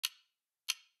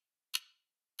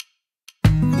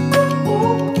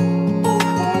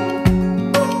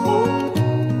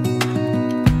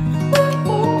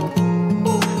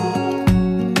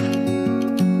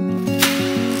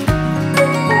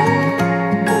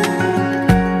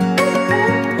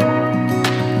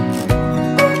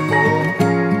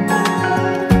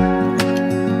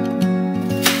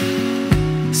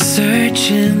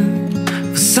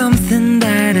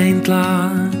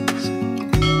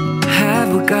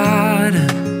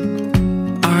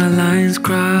bottom, our lines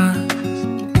crossed.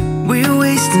 We're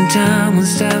wasting time on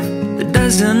stuff that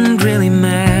doesn't really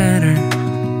matter,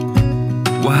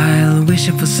 while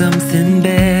wishing for something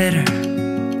better.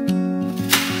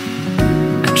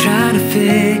 I try to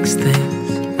fix things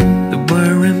that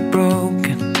weren't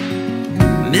broken,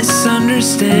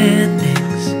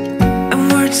 misunderstandings and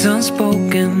words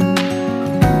unspoken.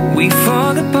 We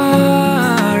fall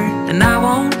apart and I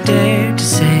won't dare to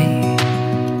say,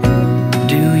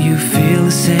 do you feel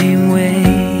the same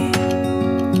way?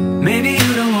 Maybe you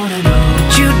don't wanna know, but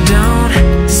you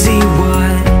don't see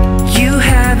what you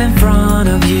have in front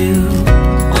of you.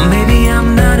 Or maybe I'm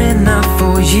not enough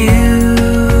for you,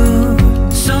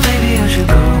 so maybe I should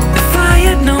go. If I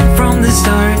had known from the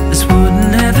start, this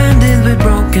wouldn't have ended with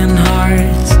broken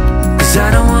hearts. Cause I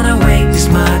don't wanna waste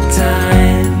my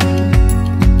time.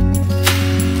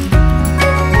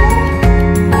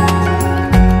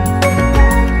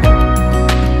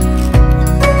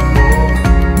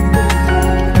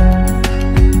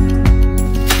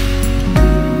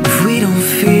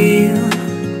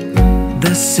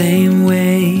 Same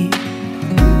way,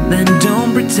 then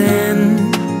don't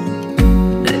pretend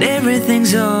that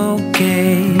everything's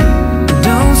okay.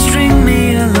 Don't string me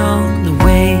along the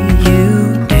way you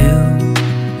do.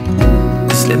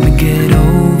 Just let me get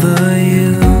over you.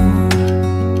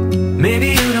 Maybe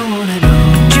you don't wanna know,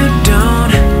 but you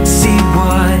don't see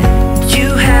what you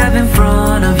have in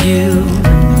front of you.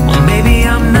 Or maybe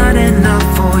I'm not enough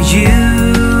for you,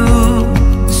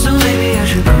 so maybe I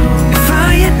should go. If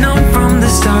I had known from the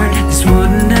start, this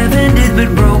wouldn't have ended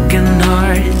with broken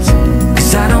hearts.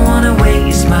 Cause I don't wanna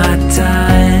waste my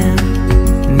time,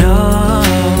 no.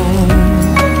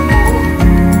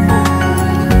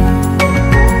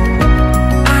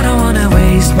 I don't wanna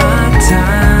waste my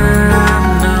time,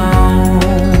 no.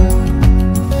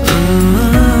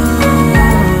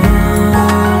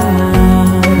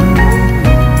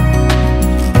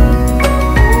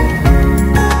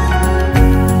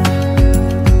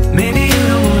 Maybe you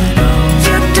don't wanna know,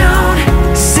 you don't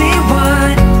see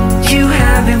what you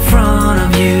have in front of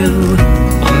you.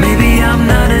 Or maybe I'm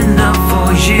not enough for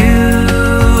you,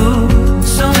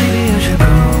 so maybe I should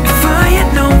go. If I had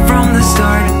known from the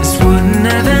start, this wouldn't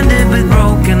have ended with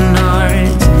broken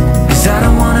hearts. Cause I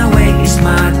don't wanna waste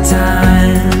my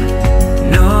time,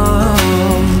 no.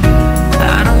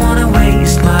 I don't wanna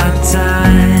waste my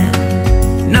time,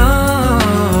 no.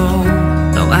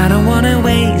 No, I don't wanna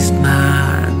waste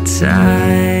my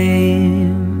time.